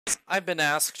I've been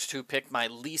asked to pick my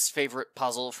least favorite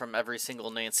puzzle from every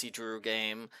single Nancy Drew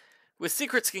game. With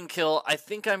Secret Skin Kill, I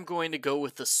think I'm going to go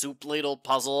with the soup ladle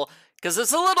puzzle, because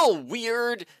it's a little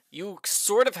weird. You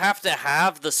sort of have to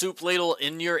have the soup ladle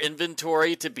in your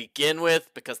inventory to begin with,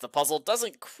 because the puzzle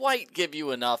doesn't quite give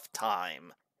you enough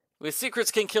time. With Secret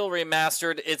Skin Kill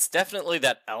Remastered, it's definitely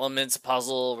that elements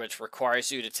puzzle, which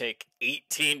requires you to take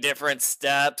 18 different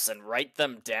steps and write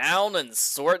them down and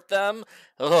sort them.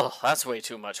 Ugh, that's way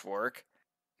too much work.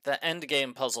 The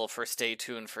endgame puzzle for Stay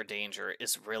Tuned for Danger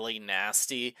is really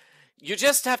nasty. You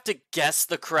just have to guess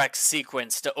the correct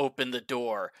sequence to open the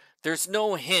door. There's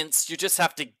no hints, you just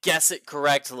have to guess it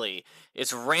correctly.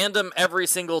 It's random every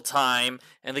single time,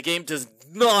 and the game does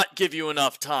not give you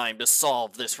enough time to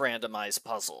solve this randomized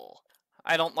puzzle.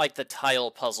 I don't like the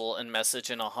tile puzzle in Message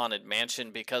in a Haunted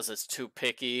Mansion because it's too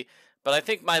picky, but I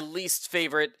think my least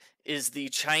favorite is the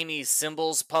Chinese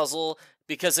symbols puzzle,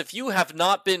 because if you have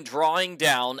not been drawing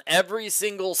down every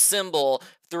single symbol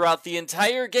throughout the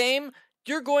entire game,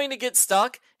 you're going to get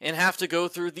stuck and have to go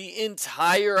through the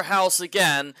entire house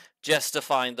again just to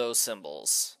find those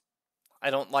symbols.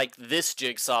 I don't like this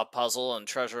jigsaw puzzle in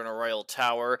Treasure in a Royal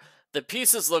Tower. The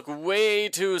pieces look way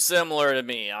too similar to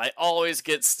me. I always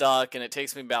get stuck, and it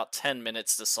takes me about 10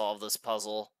 minutes to solve this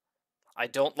puzzle. I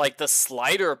don't like the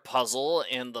slider puzzle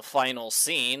in the final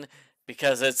scene,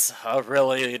 because it's a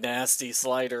really nasty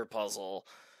slider puzzle.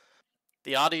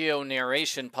 The audio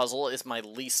narration puzzle is my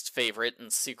least favorite in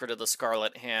Secret of the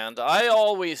Scarlet Hand. I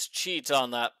always cheat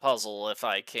on that puzzle if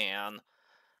I can.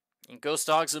 In Ghost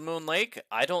Dogs of Moon Lake,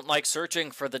 I don't like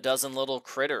searching for the dozen little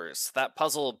critters. That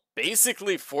puzzle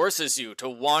basically forces you to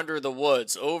wander the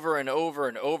woods over and over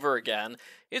and over again.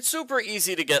 It's super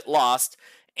easy to get lost,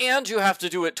 and you have to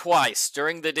do it twice,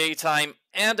 during the daytime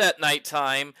and at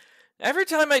nighttime. Every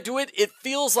time I do it, it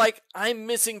feels like I'm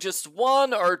missing just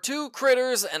one or two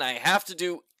critters, and I have to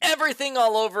do everything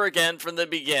all over again from the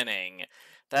beginning.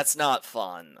 That's not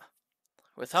fun.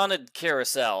 With Haunted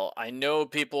Carousel, I know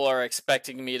people are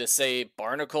expecting me to say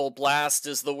Barnacle Blast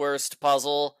is the worst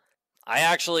puzzle. I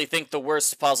actually think the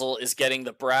worst puzzle is getting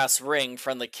the brass ring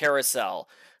from the carousel.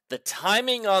 The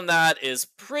timing on that is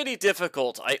pretty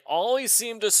difficult. I always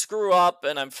seem to screw up,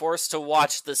 and I'm forced to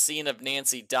watch the scene of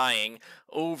Nancy dying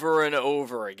over and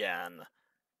over again.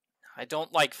 I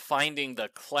don't like finding the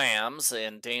clams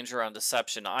in Danger on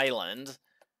Deception Island.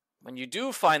 When you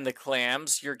do find the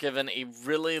clams, you're given a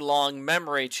really long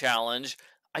memory challenge.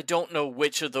 I don't know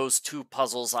which of those two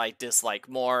puzzles I dislike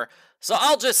more, so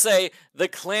I'll just say the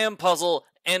clam puzzle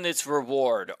and its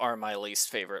reward are my least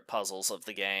favorite puzzles of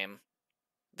the game.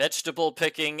 Vegetable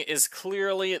picking is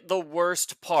clearly the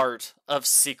worst part of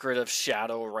Secret of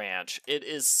Shadow Ranch. It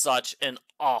is such an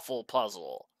awful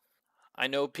puzzle. I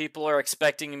know people are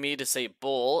expecting me to say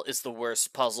Bull is the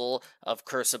worst puzzle of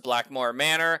Curse of Blackmore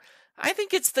Manor. I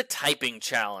think it's the typing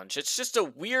challenge. It's just a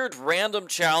weird random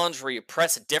challenge where you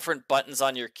press different buttons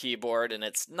on your keyboard, and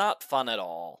it's not fun at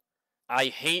all. I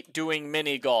hate doing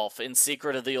mini golf in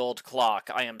Secret of the Old Clock.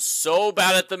 I am so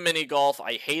bad at the mini golf.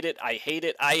 I hate it, I hate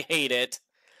it, I hate it.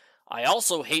 I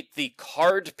also hate the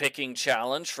card picking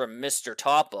challenge from Mr.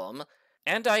 Topham,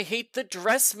 and I hate the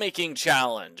dressmaking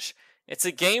challenge. It's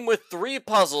a game with 3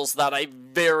 puzzles that I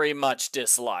very much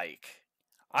dislike.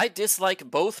 I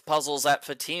dislike both puzzles at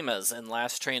Fatima's in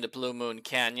Last Train to Blue Moon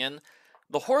Canyon.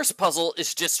 The horse puzzle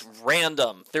is just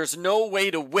random. There's no way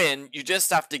to win, you just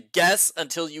have to guess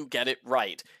until you get it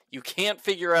right. You can't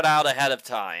figure it out ahead of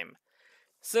time.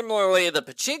 Similarly, the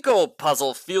pachinko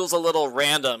puzzle feels a little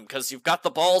random, because you've got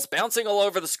the balls bouncing all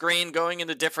over the screen, going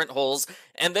into different holes,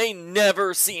 and they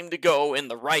never seem to go in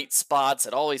the right spots.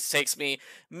 It always takes me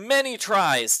many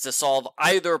tries to solve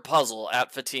either puzzle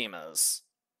at Fatima's.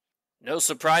 No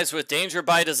surprise with Danger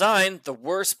by Design, the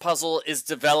worst puzzle is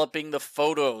developing the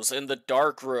photos in the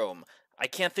dark room. I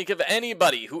can't think of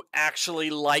anybody who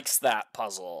actually likes that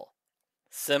puzzle.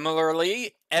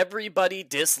 Similarly, everybody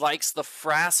dislikes the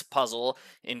frass puzzle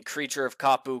in Creature of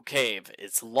Kapu Cave.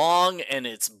 It's long and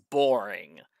it's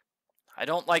boring. I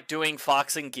don't like doing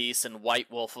Fox and Geese and White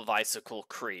Wolf of Icicle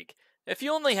Creek. If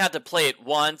you only had to play it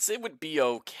once, it would be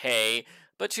okay,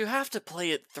 but you have to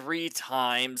play it 3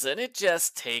 times, and it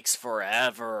just takes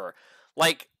forever.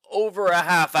 Like, over a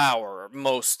half hour,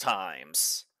 most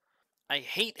times. I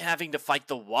hate having to fight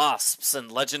the wasps in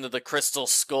Legend of the Crystal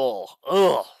Skull.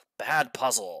 Ugh, bad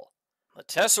puzzle. The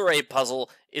Tesserae puzzle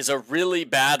is a really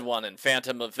bad one in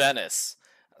Phantom of Venice.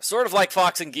 Sort of like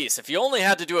Fox and Geese. If you only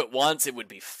had to do it once, it would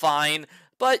be fine,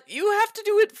 but you have to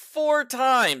do it 4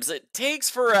 times. It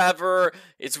takes forever,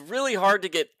 it's really hard to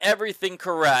get everything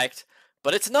correct,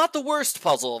 but it's not the worst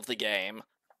puzzle of the game.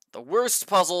 The worst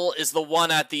puzzle is the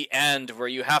one at the end where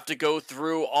you have to go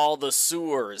through all the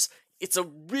sewers. It's a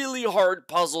really hard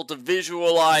puzzle to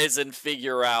visualize and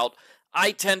figure out.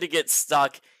 I tend to get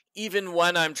stuck even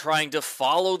when I'm trying to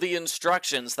follow the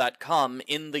instructions that come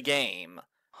in the game.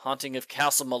 Haunting of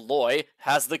Castle Malloy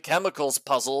has the chemicals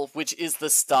puzzle, which is the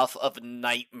stuff of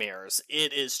nightmares.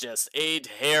 It is just a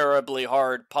terribly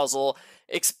hard puzzle.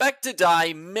 Expect to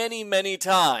die many, many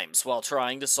times while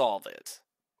trying to solve it.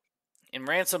 In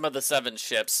Ransom of the Seven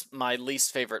Ships, my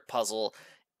least favorite puzzle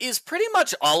is pretty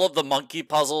much all of the monkey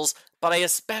puzzles, but I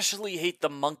especially hate the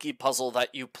monkey puzzle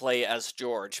that you play as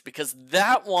George, because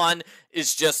that one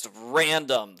is just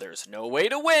random. There's no way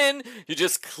to win. You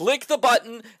just click the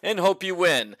button and hope you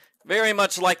win. Very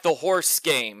much like the horse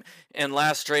game in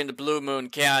Last Train to Blue Moon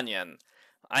Canyon.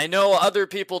 I know other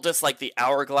people dislike the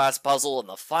hourglass puzzle and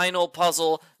the final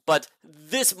puzzle, but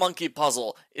this monkey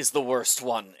puzzle is the worst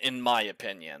one, in my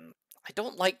opinion. I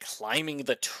don't like climbing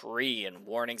the tree in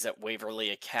Warnings at Waverly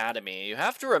Academy. You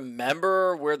have to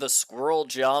remember where the squirrel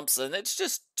jumps, and it's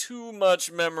just too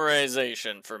much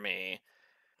memorization for me.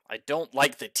 I don't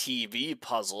like the TV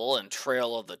puzzle and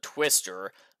Trail of the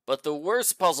Twister, but the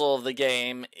worst puzzle of the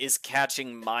game is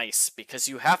catching mice, because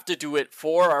you have to do it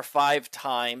 4 or 5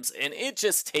 times, and it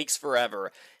just takes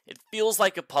forever. It feels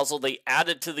like a puzzle they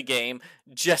added to the game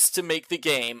just to make the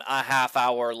game a half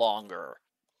hour longer.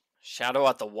 Shadow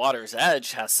at the Water's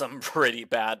Edge has some pretty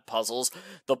bad puzzles.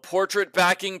 The portrait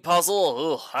backing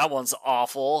puzzle, ugh, that one's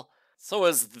awful. So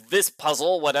is this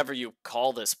puzzle, whatever you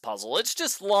call this puzzle. It's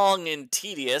just long and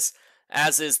tedious,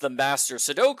 as is the Master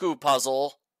Sudoku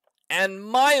puzzle. And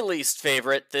my least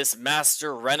favorite, this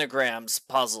Master Renograms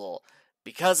puzzle.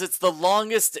 Because it's the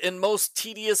longest and most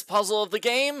tedious puzzle of the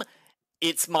game,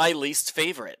 it's my least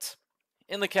favorite.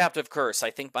 In The Captive Curse, I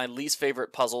think my least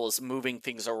favorite puzzle is moving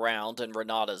things around in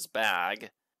Renata's bag.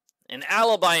 In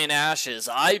Alibi in Ashes,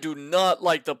 I do not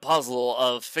like the puzzle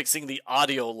of fixing the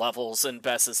audio levels in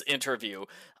Bess's interview.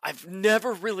 I've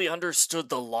never really understood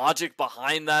the logic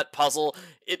behind that puzzle.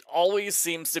 It always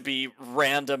seems to be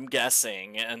random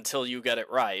guessing until you get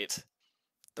it right.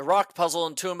 The rock puzzle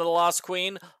in Tomb of the Lost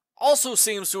Queen also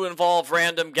seems to involve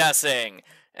random guessing.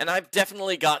 And I've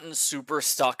definitely gotten super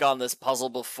stuck on this puzzle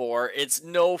before. It's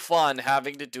no fun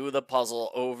having to do the puzzle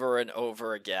over and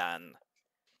over again.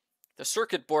 The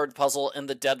circuit board puzzle in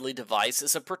The Deadly Device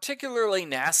is a particularly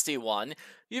nasty one.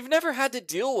 You've never had to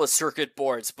deal with circuit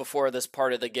boards before this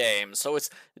part of the game, so it's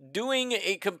doing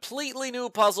a completely new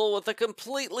puzzle with a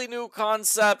completely new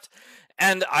concept,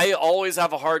 and I always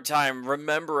have a hard time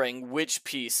remembering which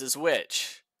piece is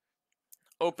which.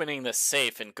 Opening the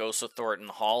safe in Ghost of Thornton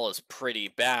Hall is pretty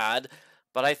bad,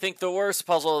 but I think the worst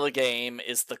puzzle of the game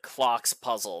is the clocks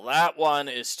puzzle. That one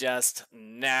is just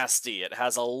nasty. It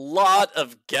has a lot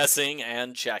of guessing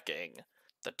and checking.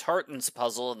 The Tartans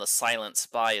puzzle in The Silent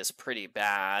Spy is pretty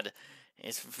bad.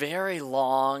 It's very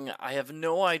long. I have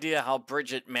no idea how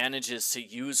Bridget manages to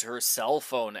use her cell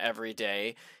phone every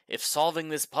day if solving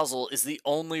this puzzle is the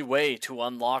only way to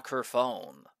unlock her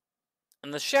phone. In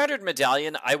the Shattered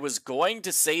Medallion, I was going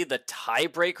to say the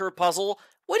tiebreaker puzzle.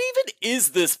 What even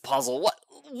is this puzzle?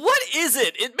 What is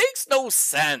it? It makes no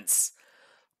sense.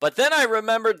 But then I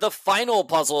remembered the final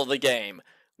puzzle of the game,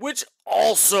 which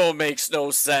also makes no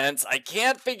sense. I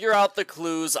can't figure out the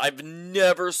clues. I've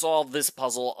never solved this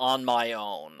puzzle on my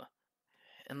own.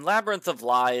 In Labyrinth of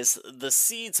Lies, the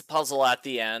seeds puzzle at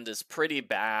the end is pretty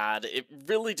bad. It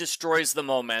really destroys the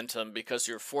momentum because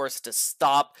you're forced to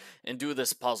stop and do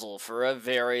this puzzle for a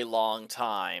very long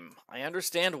time. I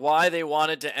understand why they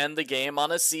wanted to end the game on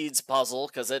a seeds puzzle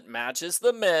because it matches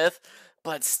the myth,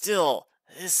 but still,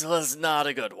 this was not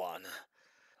a good one.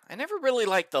 I never really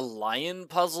liked the lion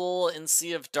puzzle in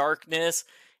Sea of Darkness.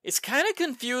 It's kind of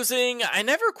confusing. I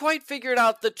never quite figured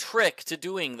out the trick to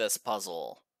doing this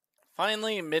puzzle.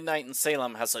 Finally, Midnight in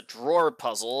Salem has a drawer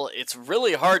puzzle. It's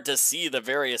really hard to see the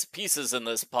various pieces in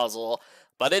this puzzle,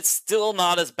 but it's still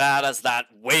not as bad as that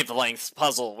Wavelengths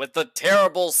puzzle with the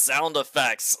terrible sound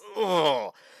effects.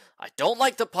 Ugh. I don't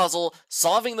like the puzzle.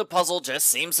 Solving the puzzle just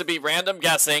seems to be random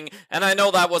guessing, and I know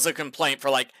that was a complaint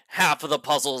for like half of the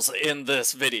puzzles in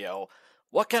this video.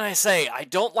 What can I say? I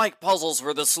don't like puzzles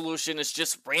where the solution is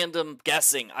just random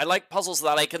guessing. I like puzzles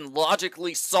that I can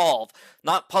logically solve,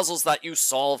 not puzzles that you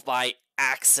solve by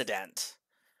accident.